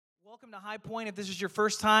Welcome to High Point. If this is your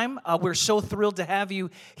first time, we're so thrilled to have you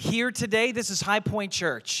here today. This is High Point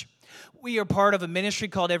Church. We are part of a ministry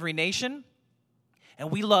called Every Nation, and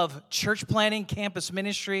we love church planting, campus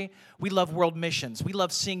ministry. We love world missions. We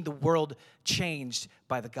love seeing the world changed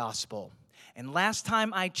by the gospel. And last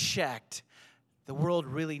time I checked, the world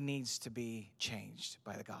really needs to be changed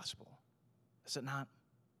by the gospel. Does it not?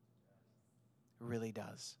 It really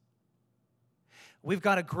does. We've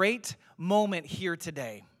got a great moment here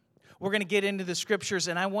today. We're going to get into the scriptures,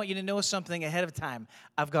 and I want you to know something ahead of time.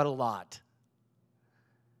 I've got a lot.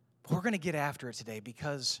 But we're going to get after it today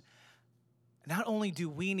because not only do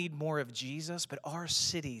we need more of Jesus, but our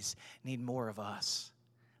cities need more of us,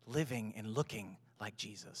 living and looking like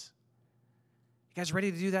Jesus. You guys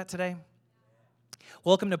ready to do that today?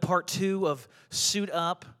 Welcome to part 2 of Suit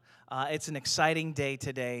Up. It's an exciting day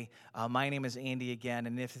today. My name is Andy again,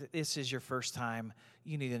 and if this is your first time,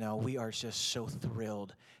 you need to know we are just so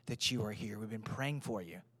thrilled that you are here. We've been praying for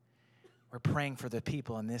you. We're praying for the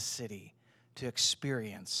people in this city to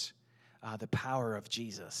experience the power of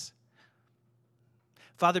Jesus.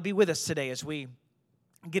 Father, be with us today as we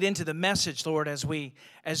get into the message, Lord, as we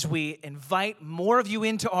invite more of you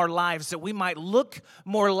into our lives, that we might look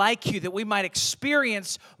more like you, that we might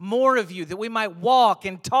experience more of you, that we might walk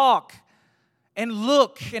and talk and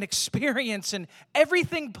look and experience and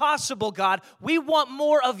everything possible, God. We want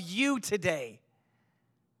more of you today.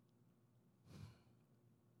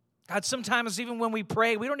 God, sometimes even when we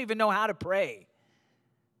pray, we don't even know how to pray.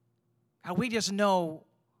 God, we just know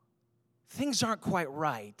things aren't quite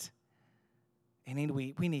right. And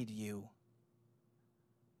we need you.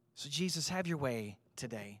 So Jesus, have your way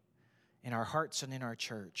today in our hearts and in our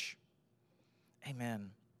church.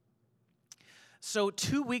 Amen. So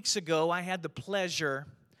 2 weeks ago, I had the pleasure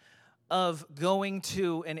of going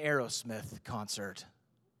to an Aerosmith concert.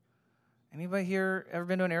 Anybody here ever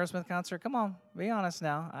been to an Aerosmith concert? Come on, be honest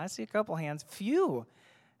now. I see a couple hands. Phew,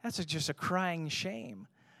 that's just a crying shame.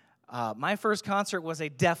 My first concert was a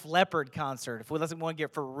Def Leppard concert, if we doesn't want to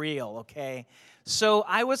get for real, okay? So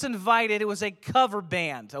I was invited. It was a cover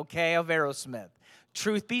band, okay, of Aerosmith.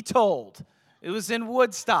 Truth be told, it was in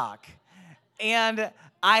Woodstock. And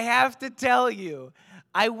I have to tell you,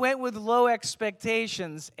 I went with low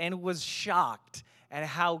expectations and was shocked at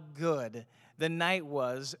how good the night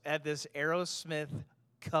was at this Aerosmith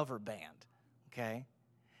cover band, okay?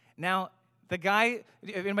 Now, the guy,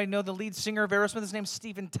 anybody know the lead singer of Aerosmith? His name's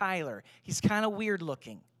Steven Tyler. He's kind of weird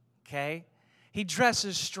looking, okay? He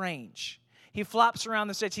dresses strange. He flops around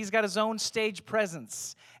the stage. He's got his own stage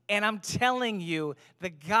presence. And I'm telling you, the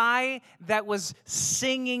guy that was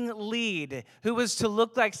singing lead, who was to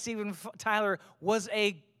look like Steven Tyler, was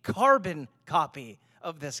a carbon copy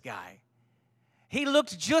of this guy. He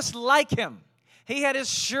looked just like him. He had his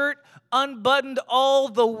shirt unbuttoned all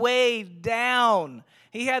the way down.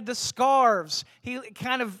 He had the scarves. He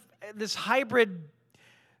kind of, this hybrid,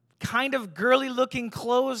 kind of girly-looking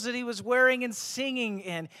clothes that he was wearing and singing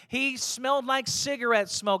in. He smelled like cigarette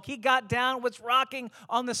smoke. He got down, was rocking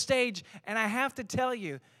on the stage. And I have to tell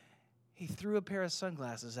you, he threw a pair of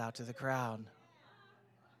sunglasses out to the crowd.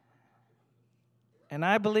 And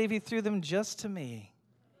I believe he threw them just to me.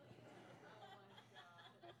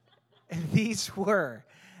 And these were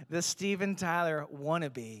the Steven Tyler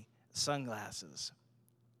wannabe sunglasses.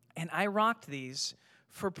 And I rocked these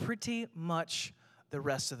for pretty much the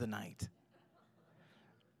rest of the night.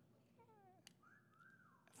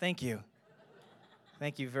 Thank you.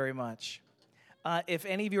 Thank you very much. If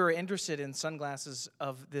any of you are interested in sunglasses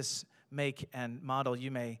of this make and model,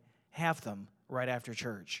 you may have them right after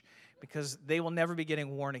church because they will never be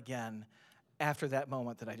getting worn again after that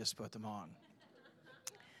moment that I just put them on.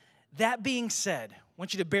 That being said, I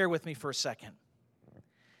want you to bear with me for a second.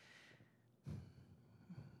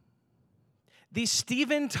 The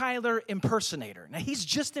Steven Tyler impersonator. Now, he's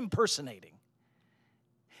just impersonating.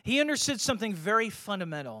 He understood something very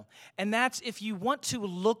fundamental, and that's if you want to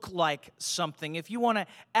look like something, if you want to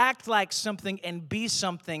act like something and be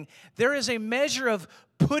something, there is a measure of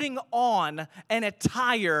putting on an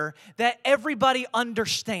attire that everybody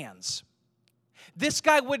understands. This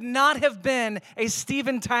guy would not have been a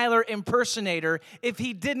Steven Tyler impersonator if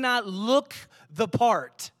he did not look the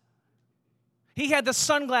part. He had the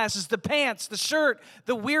sunglasses, the pants, the shirt,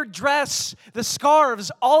 the weird dress, the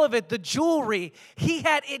scarves, all of it, the jewelry. He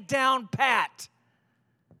had it down pat.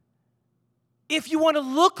 If you want to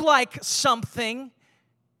look like something,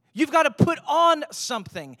 you've got to put on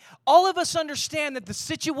something. All of us understand that the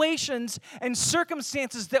situations and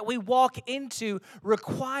circumstances that we walk into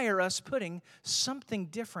require us putting something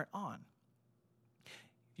different on.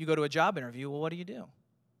 You go to a job interview, well, what do?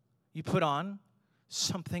 You put on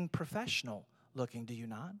something professional looking, do you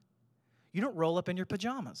not? You don't roll up in your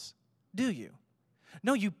pajamas, do you?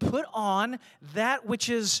 No, you put on that which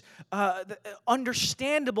is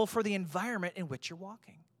understandable for the environment in which you're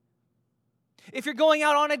walking. If you're going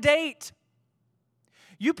out on a date,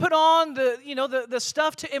 you put on the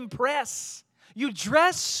stuff to impress. You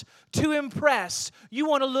dress to impress. You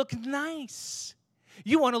want to look nice.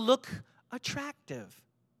 You want to look attractive.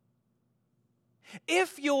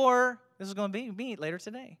 This is going to be me later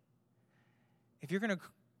today. If you're going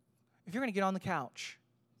to get on the couch,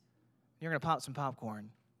 you're going to pop some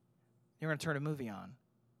popcorn, you're going to turn a movie on,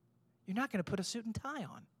 you're not going to put a suit and tie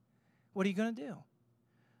on. What are you going to do?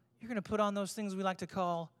 You're going to put on those things we like to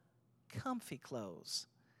call comfy clothes.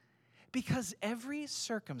 Because every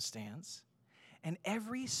circumstance and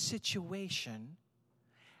every situation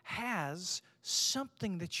has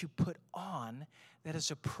something that you put on that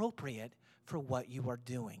is appropriate for what you are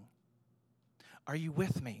doing. Are you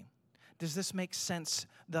with me? Does this make sense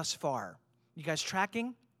thus far? You guys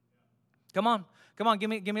tracking? Come on, give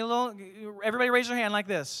me a little, everybody raise your hand like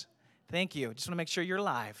this. Thank you. Just want to make sure you're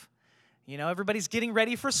alive. You know, everybody's getting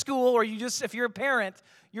ready for school, or if you're a parent,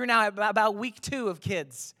 you're now at about week 2 of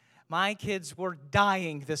kids. My kids were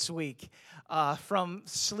dying this week from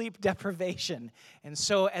sleep deprivation. And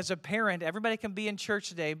so as a parent, everybody can be in church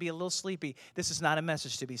today and be a little sleepy. This is not a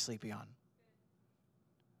message to be sleepy on.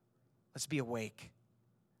 Let's be awake.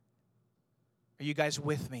 Are you guys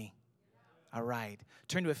with me? All right.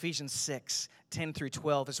 Turn to Ephesians 6, 10 through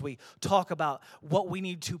 12 as we talk about what we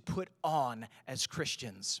need to put on as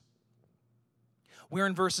Christians. We're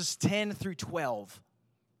in verses 10 through 12.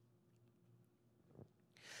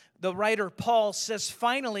 The writer Paul says,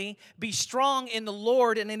 "Finally, be strong in the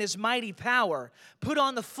Lord and in His mighty power. Put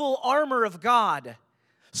on the full armor of God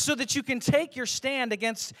so that you can take your stand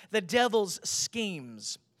against the devil's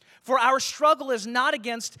schemes. For our struggle is not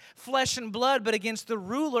against flesh and blood, but against the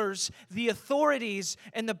rulers, the authorities,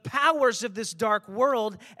 and the powers of this dark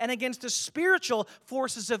world, and against the spiritual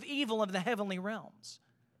forces of evil in the heavenly realms."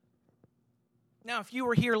 Now, if you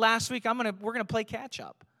were here last week, we're gonna play catch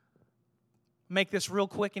up. Make this real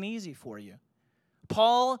quick and easy for you.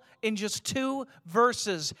 Paul, in just 2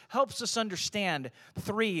 verses, helps us understand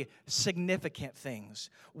 3 significant things.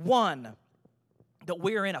 1, that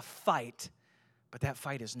we're in a fight, but that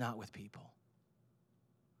fight is not with people.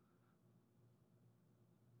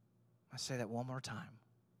 I say that one more time.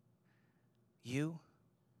 You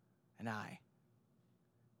and I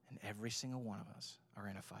and every single one of us are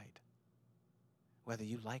in a fight. Whether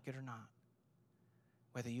you like it or not.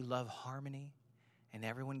 Whether you love harmony and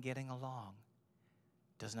everyone getting along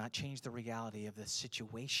does not change the reality of the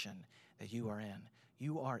situation that you are in.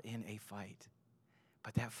 You are in a fight,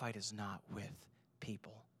 but that fight is not with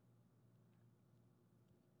people.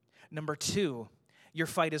 Number 2, your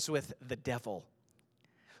fight is with the devil,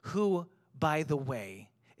 who, by the way,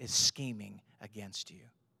 is scheming against you.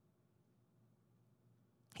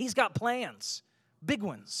 He's got plans, big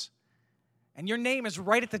ones, and your name is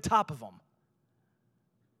right at the top of them.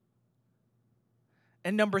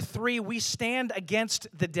 And number 3, we stand against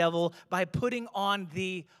the devil by putting on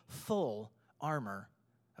the full armor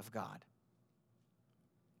of God.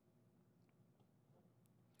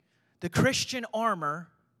 The Christian armor,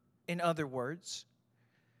 in other words,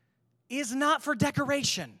 is not for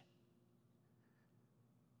decoration.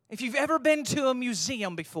 If you've ever been to a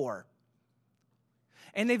museum before,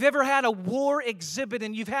 and they've ever had a war exhibit,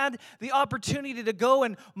 and you've had the opportunity to go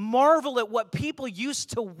and marvel at what people used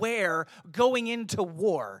to wear going into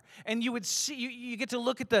war, and you would see, you get to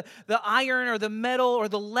look at the iron or the metal or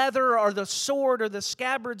the leather or the sword or the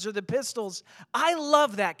scabbards or the pistols. I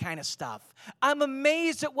love that kind of stuff. I'm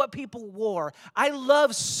amazed at what people wore. I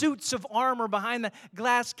love suits of armor behind the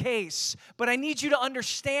glass case, but I need you to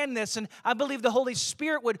understand this, and I believe the Holy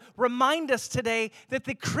Spirit would remind us today that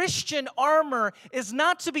the Christian armor is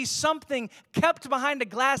not to be something kept behind a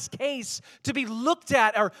glass case to be looked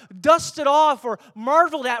at or dusted off or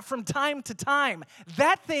marveled at from time to time.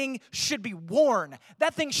 That thing should be worn.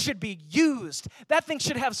 That thing should be used. That thing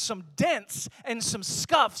should have some dents and some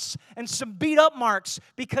scuffs and some beat up marks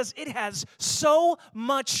because it has so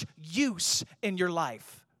much use in your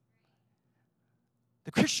life.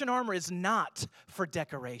 The Christian armor is not for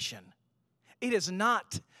decoration. It is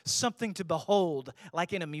not something to behold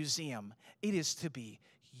like in a museum. It is to be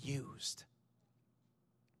used.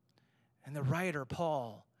 And the writer,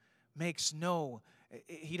 Paul,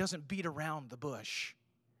 he doesn't beat around the bush.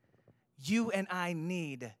 You and I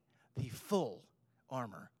need the full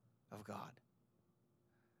armor of God.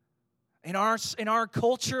 In our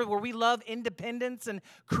culture where we love independence and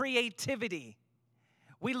creativity,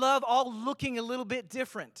 We love all looking a little bit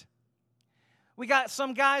different. We got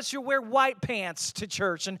some guys who wear white pants to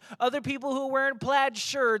church, and other people who are wearing plaid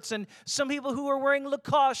shirts, and some people who are wearing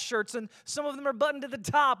Lacoste shirts, and some of them are buttoned to the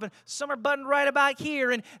top, and some are buttoned right about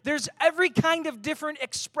here. And there's every kind of different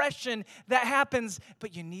expression that happens.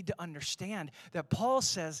 But you need to understand that Paul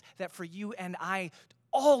says that for you and I,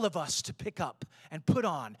 all of us, to pick up and put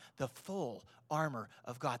on the full armor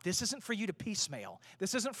of God. This isn't for you to piecemeal.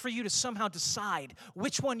 This isn't for you to somehow decide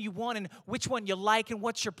which one you want and which one you like and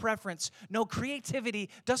what's your preference. No, creativity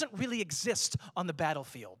doesn't really exist on the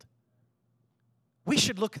battlefield. We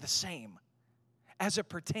should look the same as it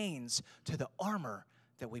pertains to the armor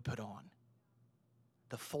that we put on.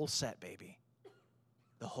 The full set, baby.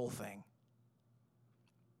 The whole thing.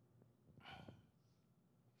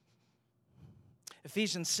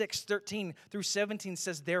 Ephesians 6:13 through 17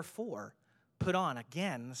 says, therefore, put on,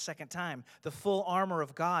 again, the second time, the full armor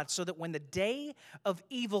of God, so that when the day of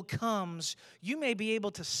evil comes, you may be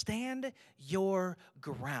able to stand your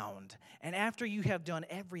ground. And after you have done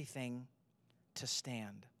everything, to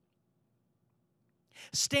stand.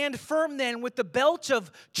 Stand firm then with the belt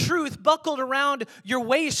of truth buckled around your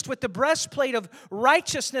waist, with the breastplate of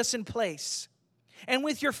righteousness in place, and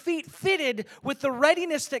with your feet fitted with the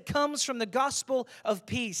readiness that comes from the gospel of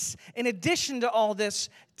peace. In addition to all this,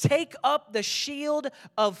 take up the shield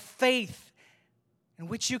of faith, in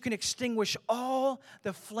which you can extinguish all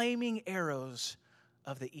the flaming arrows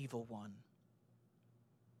of the evil one.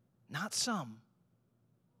 Not some.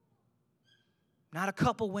 Not a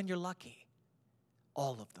couple when you're lucky.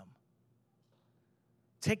 All of them.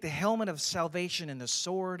 Take the helmet of salvation and the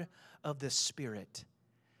sword of the Spirit,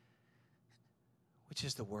 which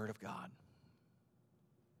is the Word of God.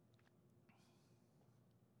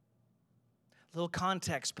 A little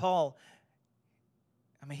context. Paul,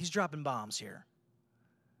 he's dropping bombs here.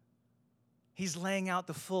 He's laying out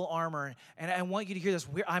the full armor. And I want you to hear this.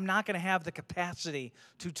 I'm not going to have the capacity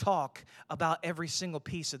to talk about every single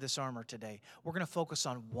piece of this armor today. We're going to focus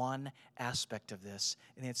on one aspect of this,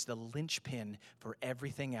 and it's the linchpin for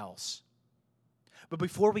everything else. But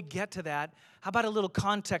before we get to that, how about a little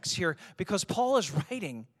context here? Because Paul is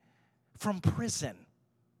writing from prison.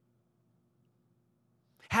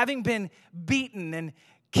 Having been beaten and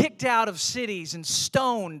kicked out of cities and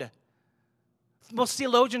stoned. Most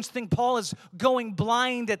theologians think Paul is going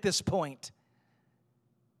blind at this point.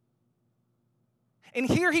 And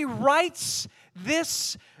here he writes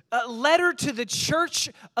this letter to the church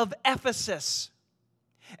of Ephesus.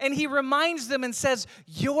 And he reminds them and says,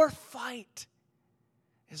 your fight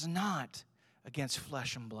is not against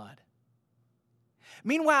flesh and blood.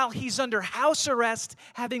 Meanwhile, he's under house arrest,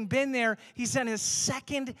 having been there. He's in his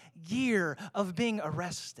second year of being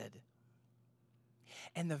arrested.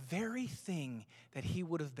 And the very thing that he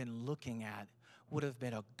would have been looking at would have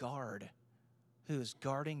been a guard who is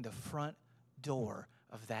guarding the front door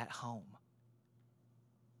of that home.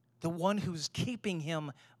 The one who's keeping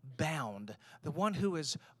him bound. The one who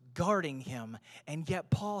is guarding him, and yet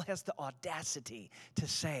Paul has the audacity to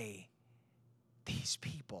say, these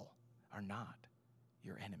people are not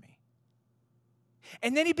your enemy.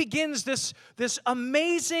 And then he begins this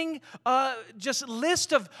amazing just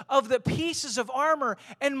list of the pieces of armor,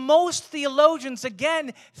 and most theologians,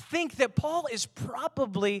 again, think that Paul is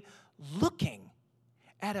probably looking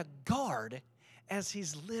at a guard as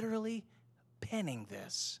he's literally penning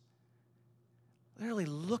this. Literally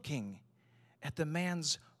looking at the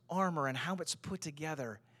man's armor and how it's put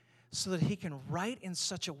together so that he can write in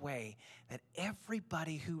such a way that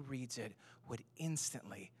everybody who reads it would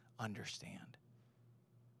instantly understand.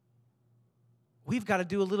 We've got to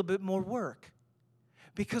do a little bit more work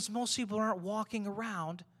because most people aren't walking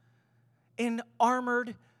around in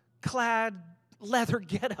armored, clad leather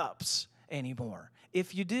get-ups anymore.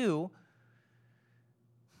 If you do,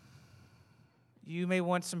 you may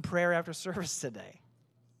want some prayer after service today.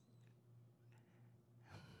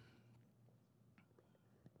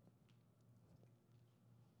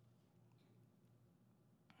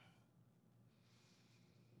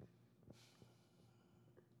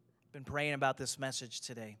 Been praying about this message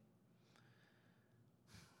today.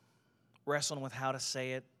 Wrestling with how to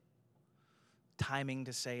say it, timing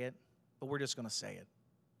to say it, but we're just going to say it.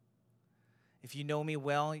 If you know me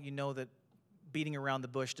well, you know that beating around the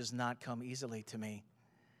bush does not come easily to me.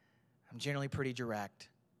 I'm generally pretty direct.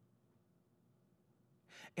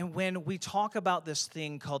 And when we talk about this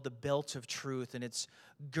thing called the belt of truth, and it's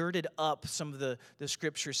girded up, some of the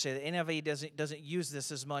scriptures say, the NIV doesn't use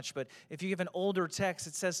this as much, but if you give an older text,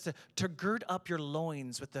 it says to gird up your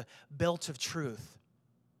loins with the belt of truth.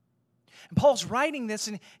 And Paul's writing this,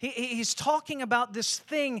 and he's talking about this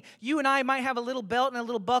thing. You and I might have a little belt and a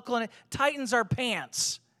little buckle, and it tightens our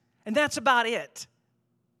pants. And that's about it.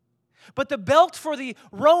 But the belt for the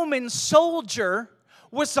Roman soldier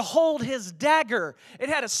was to hold his dagger. It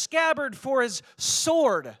had a scabbard for his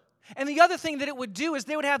sword. And the other thing that it would do is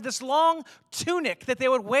they would have this long tunic that they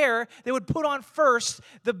would wear, they would put on first.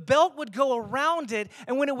 The belt would go around it,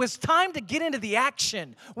 and when it was time to get into the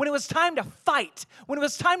action, when it was time to fight, when it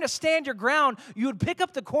was time to stand your ground, you would pick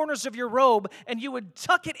up the corners of your robe and you would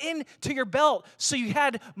tuck it into your belt so you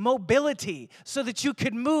had mobility, so that you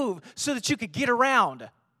could move, so that you could get around.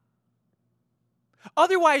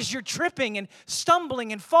 Otherwise, you're tripping and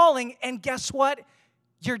stumbling and falling, and guess what?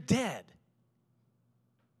 You're dead.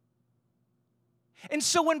 And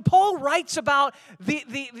so when Paul writes about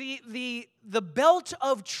the belt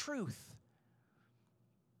of truth,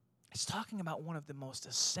 he's talking about one of the most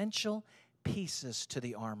essential pieces to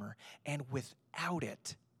the armor. And without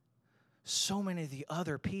it, so many of the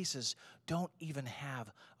other pieces don't even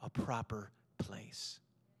have a proper place.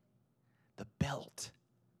 The belt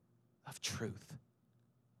of truth.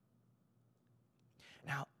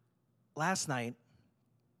 Now, last night,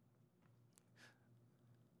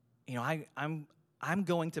 I'm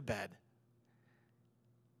going to bed.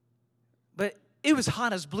 But it was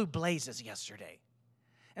hot as blue blazes yesterday.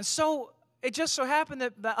 And so it just so happened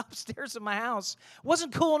that the upstairs of my house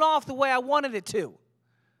wasn't cooling off the way I wanted it to.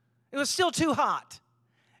 It was still too hot.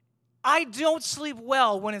 I don't sleep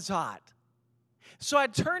well when it's hot. So I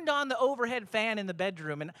turned on the overhead fan in the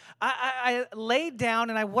bedroom, and I laid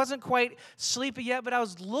down, and I wasn't quite sleepy yet, but I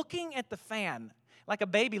was looking at the fan like a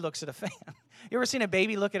baby looks at a fan. You ever seen a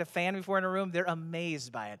baby look at a fan before in a room? They're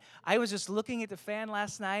amazed by it. I was just looking at the fan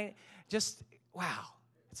last night, just, wow,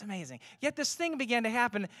 it's amazing. Yet this thing began to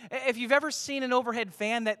happen. If you've ever seen an overhead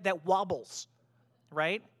fan that wobbles,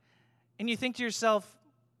 right? And you think to yourself,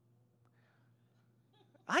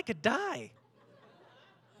 I could die.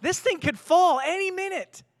 This thing could fall any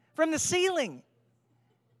minute from the ceiling.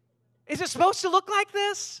 Is it supposed to look like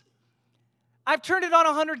this? I've turned it on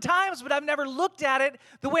 100 times, but I've never looked at it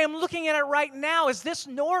the way I'm looking at it right now. Is this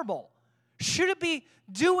normal? Should it be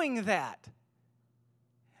doing that?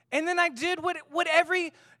 And then I did what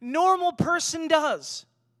every normal person does.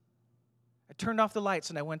 I turned off the lights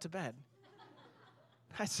and I went to bed.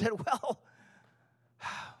 I said, well,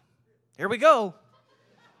 here we go.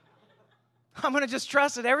 I'm going to just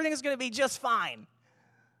trust that everything is going to be just fine.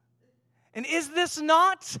 And is this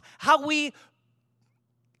not how we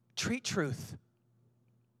treat truth?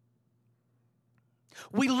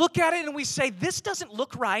 We look at it and we say, this doesn't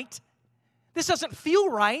look right. This doesn't feel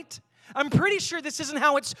right. I'm pretty sure this isn't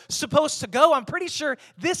how it's supposed to go. I'm pretty sure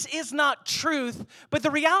this is not truth. But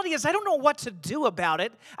the reality is I don't know what to do about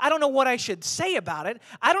it. I don't know what I should say about it.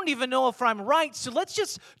 I don't even know if I'm right. So let's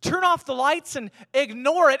just turn off the lights and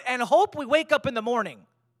ignore it and hope we wake up in the morning.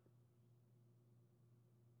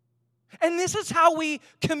 And this is how we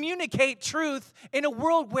communicate truth in a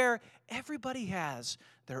world where everybody has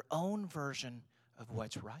their own version of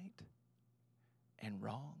what's right and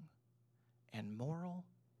wrong and moral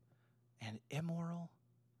and immoral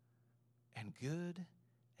and good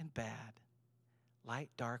and bad, light,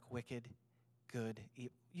 dark, wicked, good.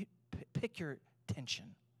 You pick your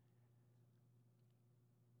tension.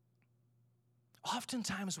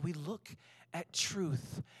 Oftentimes we look at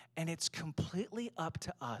truth and it's completely up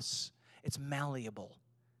to us. It's malleable.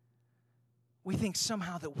 We think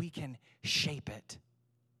somehow that we can shape it.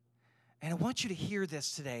 And I want you to hear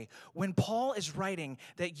this today. When Paul is writing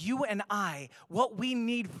that you and I, what we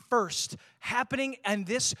need first happening in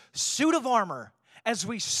this suit of armor as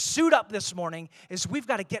we suit up this morning is we've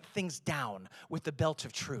got to get things down with the belt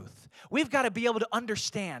of truth. We've got to be able to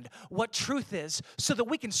understand what truth is so that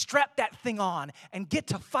we can strap that thing on and get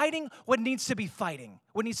to fighting what needs to be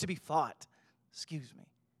fought. Excuse me.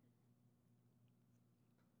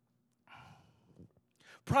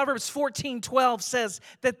 Proverbs 14:12 says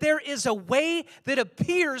that there is a way that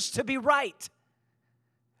appears to be right,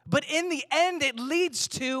 but in the end it leads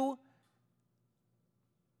to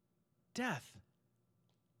death.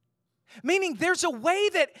 Meaning there's a way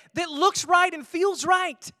that looks right and feels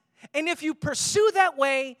right, and if you pursue that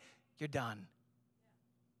way, you're done.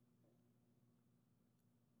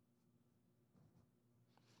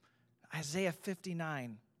 Isaiah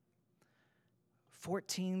 59,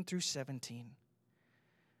 14 through 17.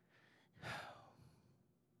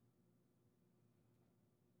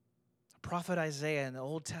 Prophet Isaiah in the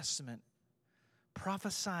Old Testament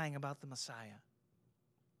prophesying about the Messiah.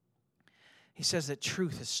 He says that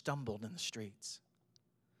truth has stumbled in the streets.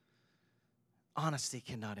 Honesty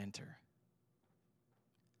cannot enter.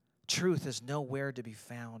 truth is nowhere to be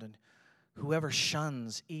found, and whoever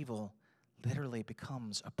shuns evil literally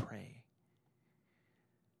becomes a prey.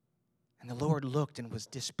 And the Lord looked and was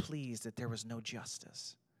displeased that there was no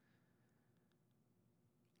justice.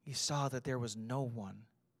 He saw that there was no one.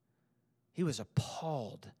 He was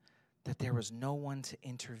appalled that there was no one to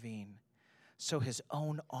intervene. So his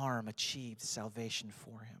own arm achieved salvation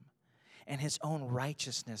for him, and his own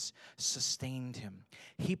righteousness sustained him.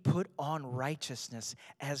 He put on righteousness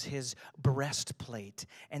as his breastplate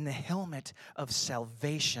and the helmet of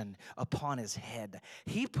salvation upon his head.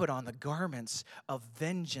 He put on the garments of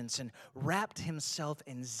vengeance and wrapped himself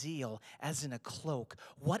in zeal as in a cloak.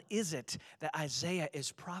 What is it that Isaiah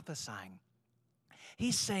is prophesying?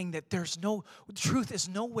 He's saying that truth is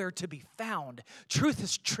nowhere to be found. Truth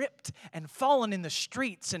is tripped and fallen in the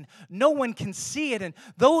streets, and no one can see it. And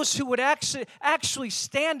those who would actually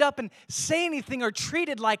stand up and say anything are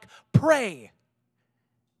treated like prey.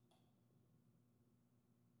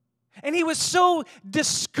 And he was so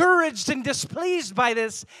discouraged and displeased by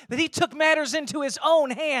this that he took matters into his own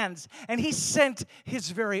hands, and he sent his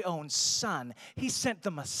very own son. He sent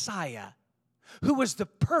the Messiah, who was the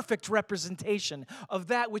perfect representation of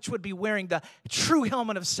that which would be wearing the true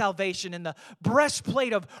helmet of salvation and the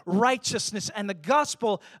breastplate of righteousness and the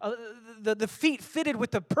gospel, the feet fitted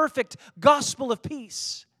with the perfect gospel of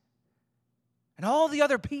peace and all the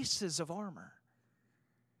other pieces of armor.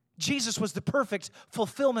 Jesus was the perfect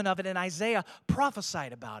fulfillment of it, and Isaiah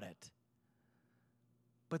prophesied about it.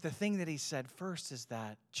 But the thing that he said first is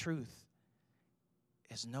that truth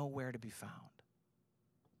is nowhere to be found.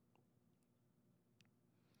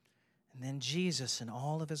 And then Jesus, in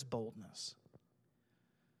all of his boldness,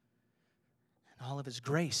 and all of his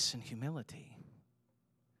grace and humility,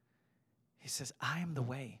 he says, I am the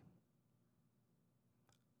way.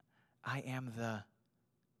 I am the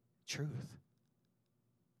truth.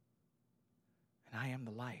 And I am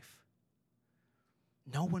the life.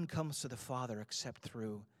 No one comes to the Father except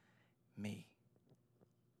through me.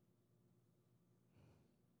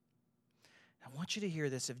 I want you to hear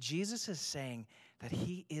this. If Jesus is saying that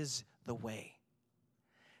he is the way,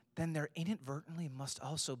 then there inadvertently must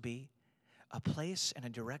also be a place and a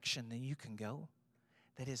direction that you can go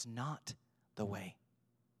that is not the way.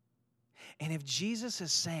 And if Jesus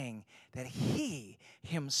is saying that he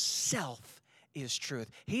himself is truth,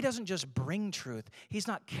 he doesn't just bring truth, he's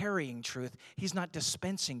not carrying truth, he's not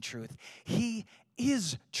dispensing truth, he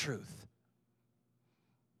is truth.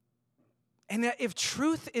 And that if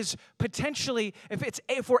truth is potentially,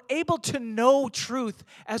 if we're able to know truth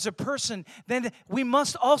as a person, then we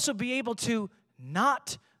must also be able to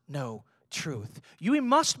not know truth. We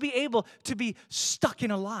must be able to be stuck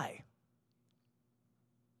in a lie.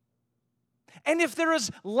 And if there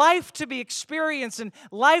is life to be experienced and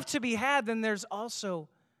life to be had, then there's also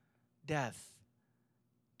death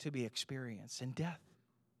to be experienced and death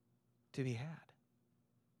to be had.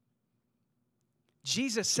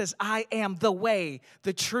 Jesus says, I am the way,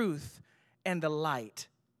 the truth, and the light.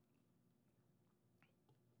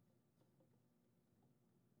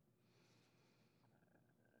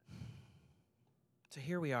 So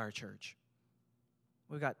here we are, church.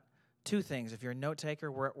 We've got two things. If you're a note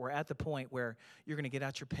taker, we're at the point where you're going to get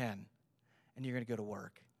out your pen and you're going to go to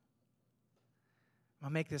work. I'm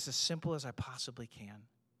going to make this as simple as I possibly can,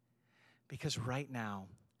 because right now,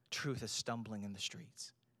 truth is stumbling in the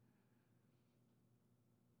streets.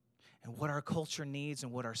 And what our culture needs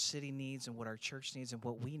and what our city needs and what our church needs and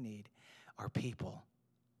what we need are people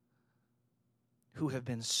who have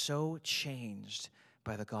been so changed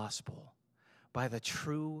by the gospel, by the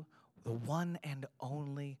true, the one and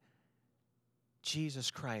only Jesus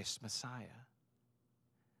Christ, Messiah,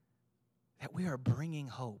 that we are bringing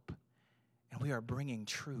hope and we are bringing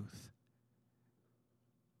truth.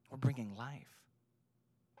 We're bringing life.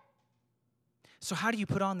 So how do you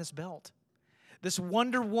put on this belt? This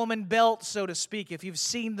Wonder Woman belt, so to speak, if you've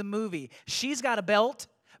seen the movie. She's got a belt.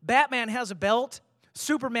 Batman has a belt.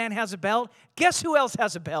 Superman has a belt. Guess who else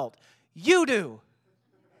has a belt? You do.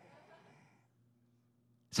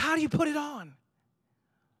 So how do you put it on?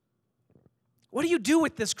 What do you do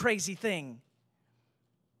with this crazy thing?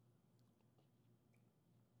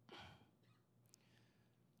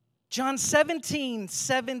 John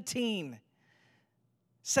 17:17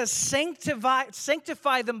 says,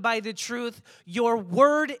 sanctify them by the truth. Your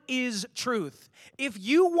word is truth. If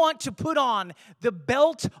you want to put on the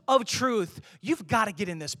belt of truth, you've got to get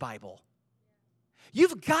in this Bible.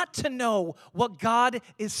 You've got to know what God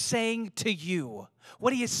is saying to you,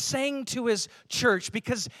 what he is saying to his church,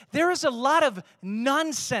 because there is a lot of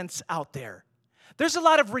nonsense out there. There's a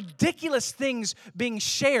lot of ridiculous things being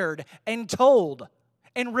shared and told.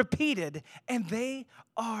 and repeated, and they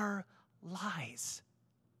are lies.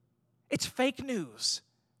 It's fake news.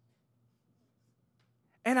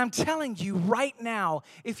 And I'm telling you right now,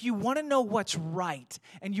 if you want to know what's right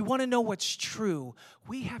and you want to know what's true,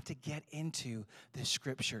 we have to get into the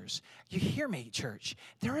Scriptures. You hear me, church?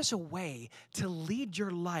 There is a way to lead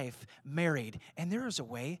your life married, and there is a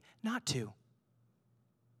way not to.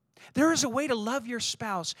 There is a way to love your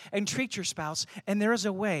spouse and treat your spouse, and there is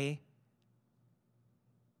a way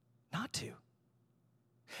not to.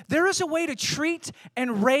 There is a way to treat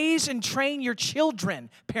and raise and train your children,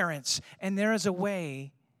 parents, and there is a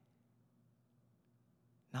way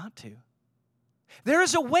not to. There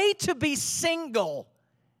is a way to be single,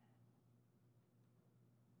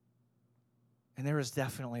 and there is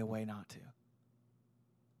definitely a way not to.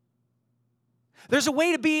 There's a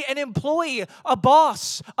way to be an employee, a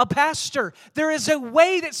boss, a pastor. There is a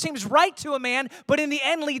way that seems right to a man, but in the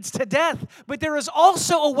end leads to death. But there is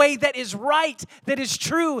also a way that is right, that is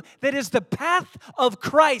true, that is the path of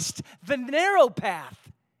Christ, the narrow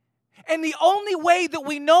path. And the only way that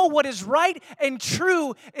we know what is right and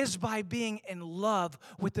true is by being in love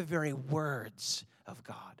with the very words of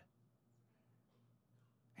God.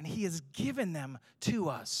 And He has given them to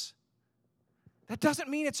us. That doesn't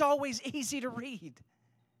mean it's always easy to read.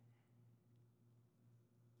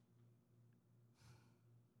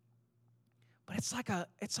 But it's like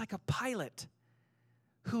a pilot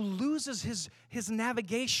who loses his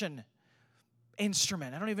navigation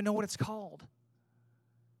instrument. I don't even know what it's called.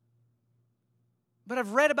 But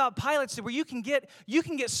I've read about pilots where you can get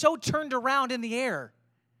so turned around in the air.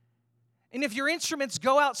 And if your instruments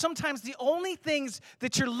go out, sometimes the only things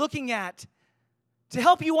that you're looking at to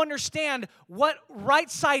help you understand what right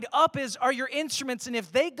side up is are your instruments, and if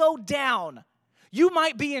they go down, you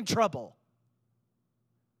might be in trouble.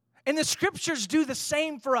 And the Scriptures do the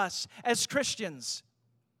same for us as Christians.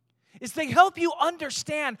 Is they help you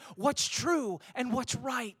understand what's true and what's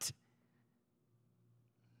right.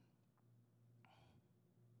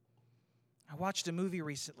 I watched a movie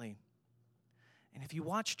recently, and if you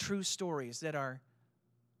watch true stories that are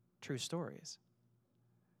true stories,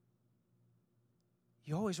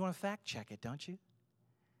 you always want to fact check it, don't you?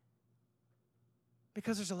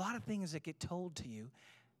 Because there's a lot of things that get told to you,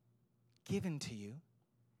 given to you,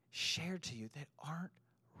 shared to you that aren't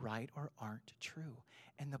right or aren't true.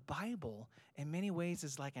 And the Bible, in many ways,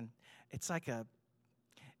 is like it's like a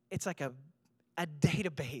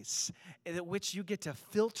database in which you get to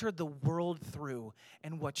filter the world through,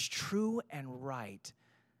 and what's true and right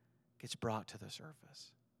gets brought to the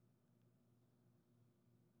surface.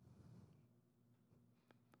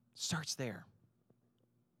 Starts there.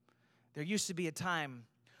 There used to be a time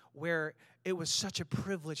where it was such a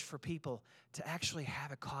privilege for people to actually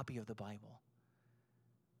have a copy of the Bible.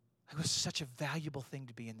 It was such a valuable thing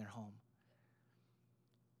to be in their home.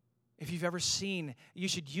 If you've ever seen, you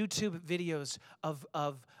should YouTube videos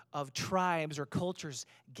of tribes or cultures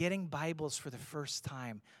getting Bibles for the first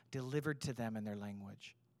time delivered to them in their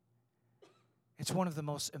language. It's one of the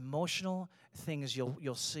most emotional things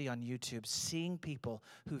you'll see on YouTube, seeing people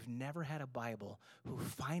who've never had a Bible who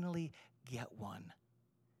finally get one.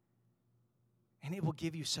 And it will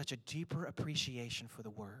give you such a deeper appreciation for the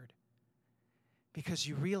Word. Because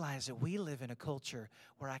you realize that we live in a culture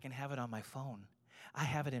where I can have it on my phone. I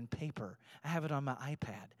have it in paper. I have it on my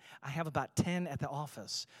iPad. I have about 10 at the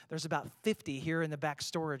office. There's about 50 here in the back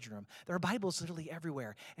storage room. There are Bibles literally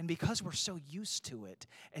everywhere. And because we're so used to it,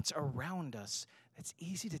 it's around us, it's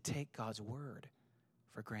easy to take God's Word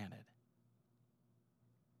for granted.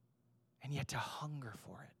 And yet to hunger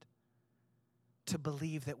for it. To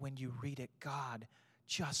believe that when you read it, God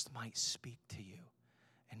just might speak to you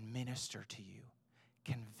and minister to you,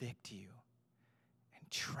 convict you,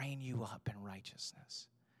 train you up in righteousness.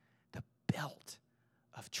 The belt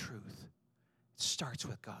of truth starts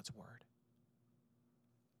with God's Word.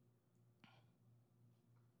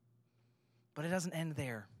 But it doesn't end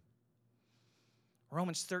there.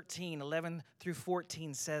 Romans 13, 11 through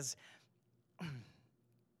 14 says,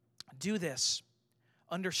 do this,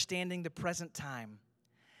 understanding the present time.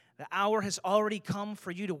 The hour has already come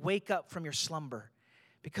for you to wake up from your slumber,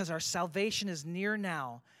 because our salvation is nearer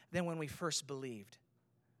now than when we first believed.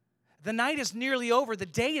 The night is nearly over. The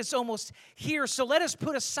day is almost here. So let us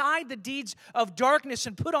put aside the deeds of darkness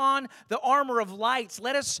and put on the armor of light.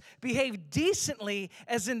 Let us behave decently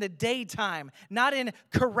as in the daytime, not in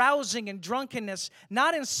carousing and drunkenness,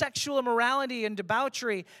 not in sexual immorality and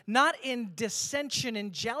debauchery, not in dissension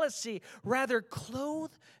and jealousy. Rather,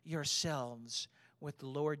 clothe yourselves with the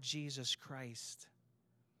Lord Jesus Christ.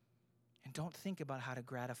 And don't think about how to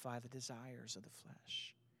gratify the desires of the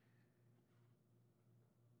flesh.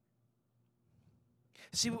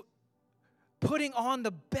 See, putting on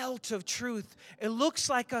the belt of truth, it looks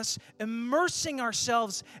like us immersing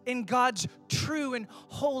ourselves in God's true and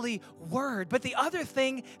holy word. But the other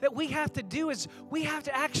thing that we have to do is we have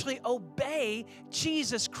to actually obey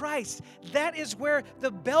Jesus Christ. That is where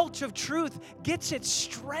the belt of truth gets its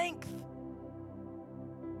strength.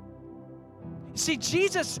 See,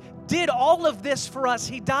 Jesus did all of this for us.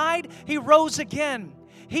 He died, He rose again.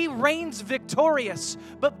 He reigns victorious.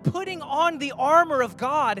 But putting on the armor of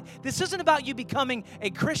God, this isn't about you becoming a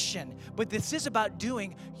Christian, but this is about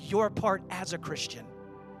doing your part as a Christian.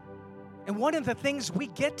 And one of the things we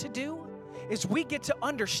get to do is we get to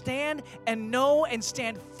understand and know and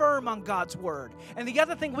stand firm on God's word. And the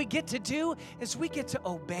other thing we get to do is we get to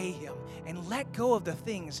obey Him and let go of the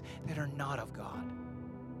things that are not of God.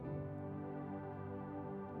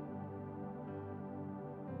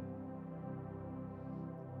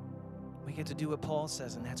 We get to do what Paul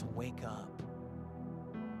says, and that's wake up.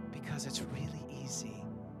 Because it's really easy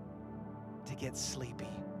to get sleepy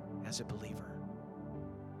as a believer.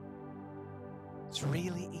 It's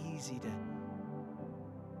really easy to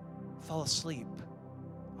fall asleep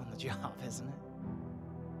on the job, isn't it?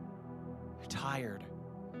 You're tired.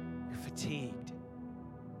 You're fatigued.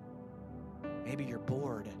 Maybe you're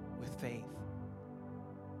bored with faith.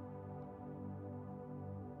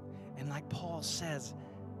 And like Paul says,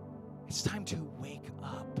 it's time to wake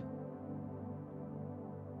up.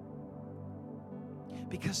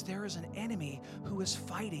 Because there is an enemy who is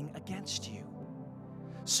fighting against you.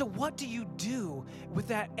 So what do you do with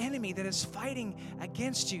that enemy that is fighting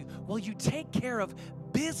against you? Well, you take care of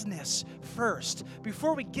business first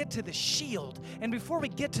before we get to the shield and before we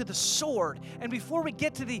get to the sword and before we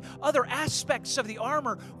get to the other aspects of the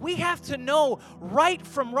armor. We have to know right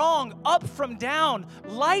from wrong, up from down,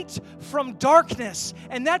 light from darkness,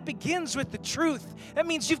 and that begins with the truth. That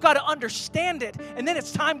means you've got to understand it, and then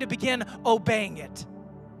it's time to begin obeying it.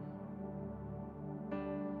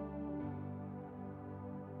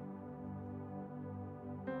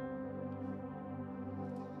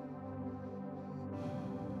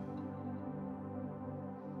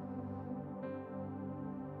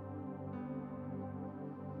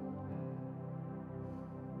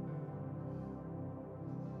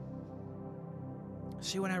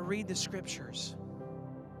 See, when I read the scriptures,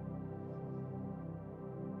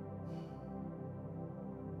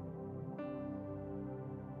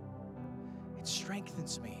 it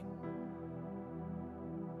strengthens me.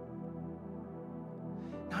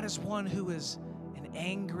 Not as one who is an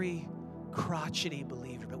angry, crotchety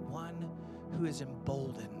believer, but one who is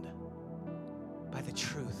emboldened by the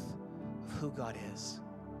truth of who God is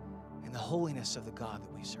and the holiness of the God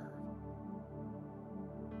that we serve.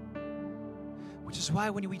 Which is why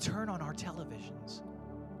when we turn on our televisions,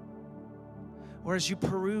 or as you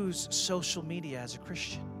peruse social media as a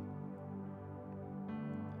Christian,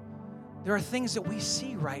 there are things that we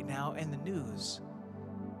see right now in the news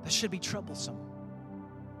that should be troublesome.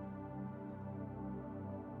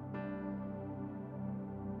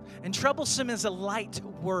 And troublesome is a light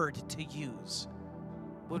word to use.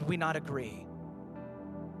 Would we not agree?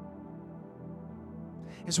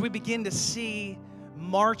 As we begin to see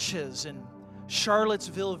marches in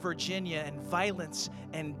Charlottesville, Virginia, and violence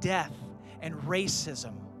and death and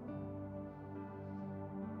racism.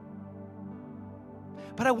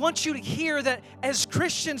 But I want you to hear that as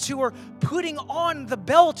Christians who are putting on the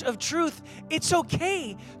belt of truth, it's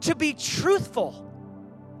okay to be truthful.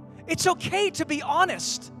 It's okay to be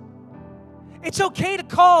honest. It's okay to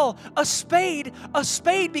call a spade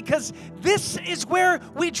because this is where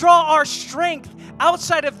we draw our strength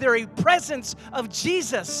outside of the very presence of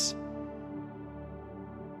Jesus.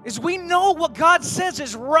 Is we know what God says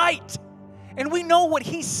is right, and we know what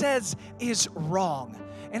He says is wrong.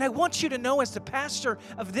 And I want you to know, as the pastor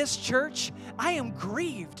of this church, I am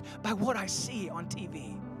grieved by what I see on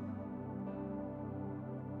TV.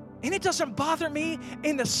 And it doesn't bother me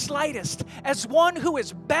in the slightest, as one who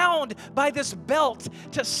is bound by this belt,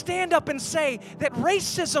 to stand up and say that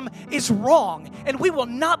racism is wrong, and we will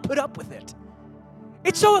not put up with it.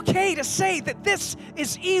 It's okay to say that this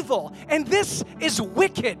is evil and this is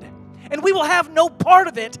wicked, and we will have no part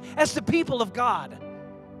of it as the people of God.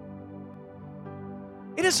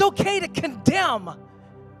 It is okay to condemn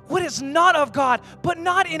what is not of God, but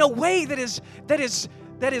not in a way that is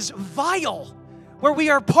vile, where we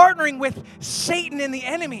are partnering with Satan and the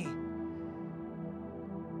enemy.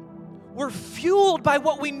 We're fueled by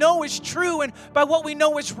what we know is true and by what we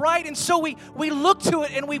know is right. And so we look to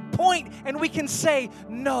it and we point and we can say,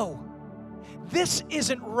 no, this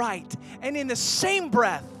isn't right. And in the same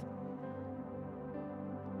breath,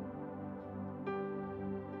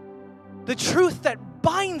 The truth that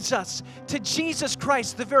binds us to Jesus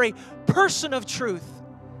Christ, the very person of truth.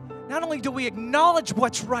 Not only do we acknowledge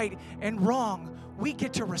what's right and wrong, we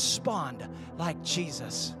get to respond like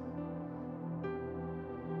Jesus.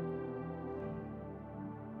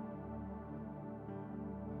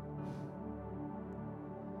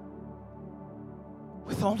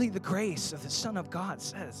 With only the grace of the Son of God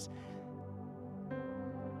says,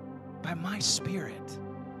 by my Spirit,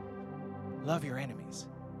 love your enemies.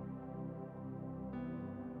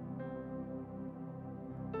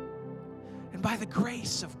 And by the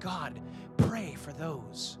grace of God, pray for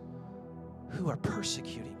those who are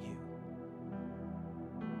persecuting you.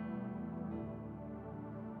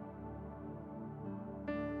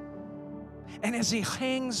 And as he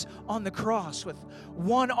hangs on the cross with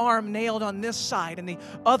one arm nailed on this side and the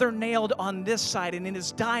other nailed on this side, and in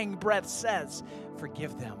his dying breath says,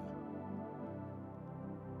 forgive them.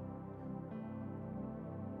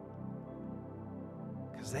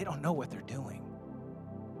 Because they don't know what they're doing.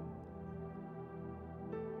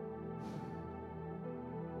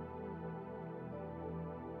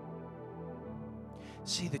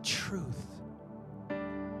 See, the truth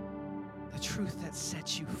that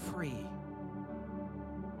sets you free,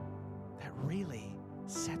 that really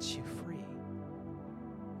sets you free,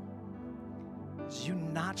 is you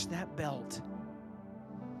notch that belt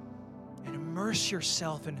and immerse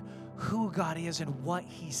yourself in who God is and what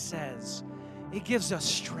He says. It gives us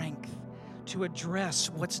strength to address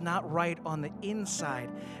what's not right on the inside,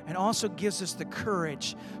 and also gives us the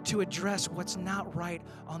courage to address what's not right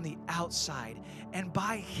on the outside. And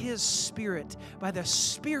by His Spirit, by the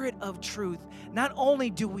Spirit of truth, not only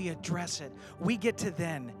do we address it, we get to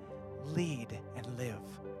then lead and live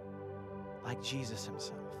like Jesus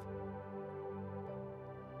Himself.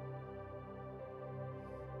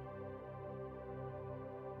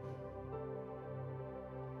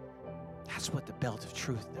 That's what the belt of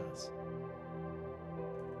truth does.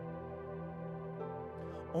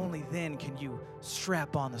 Only then can you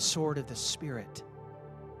strap on the sword of the Spirit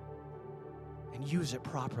and use it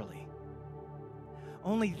properly.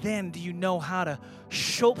 Only then do you know how to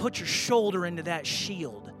put your shoulder into that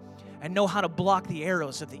shield and know how to block the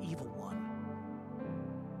arrows of the evil one.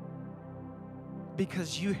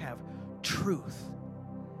 Because you have truth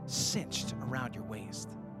cinched around your waist.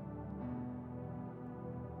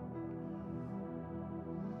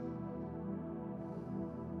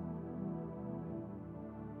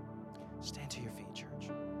 Stand to your feet, church.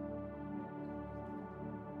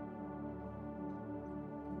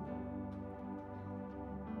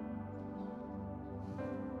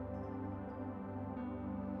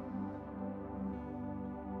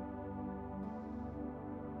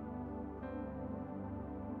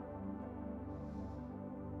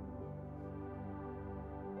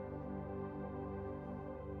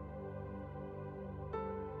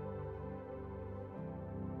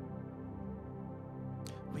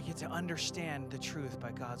 We get to understand the truth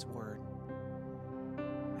by God's word,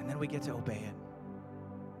 and then we get to obey it.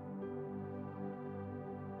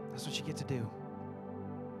 That's what you get to do.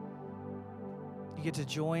 You get to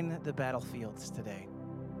join the battlefields today.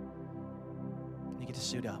 You get to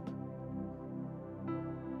suit up.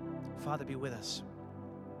 Father, be with us.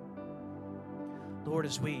 Lord,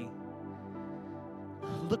 as we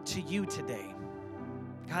look to you today,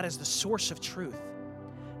 God, as the source of truth,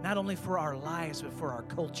 not only for our lives, but for our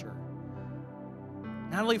culture.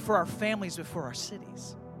 Not only for our families, but for our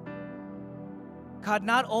cities. God,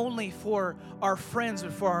 not only for our friends,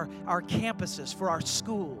 but for our campuses, for our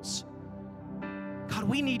schools. God,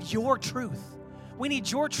 we need your truth. We need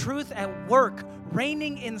your truth at work,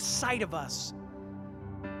 reigning inside of us.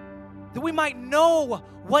 That we might know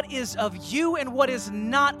what is of you and what is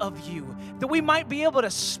not of you. That we might be able to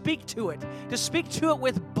speak to it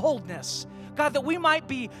with boldness. God, that we might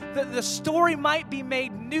be, the story might be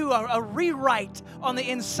made new, a rewrite on the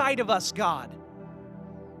inside of us, God.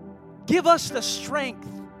 Give us the strength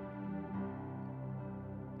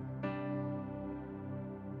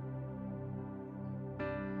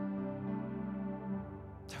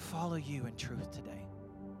to follow you in truth today.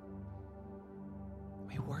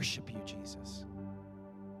 We worship you, Jesus,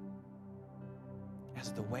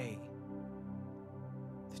 as the way,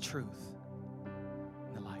 the truth,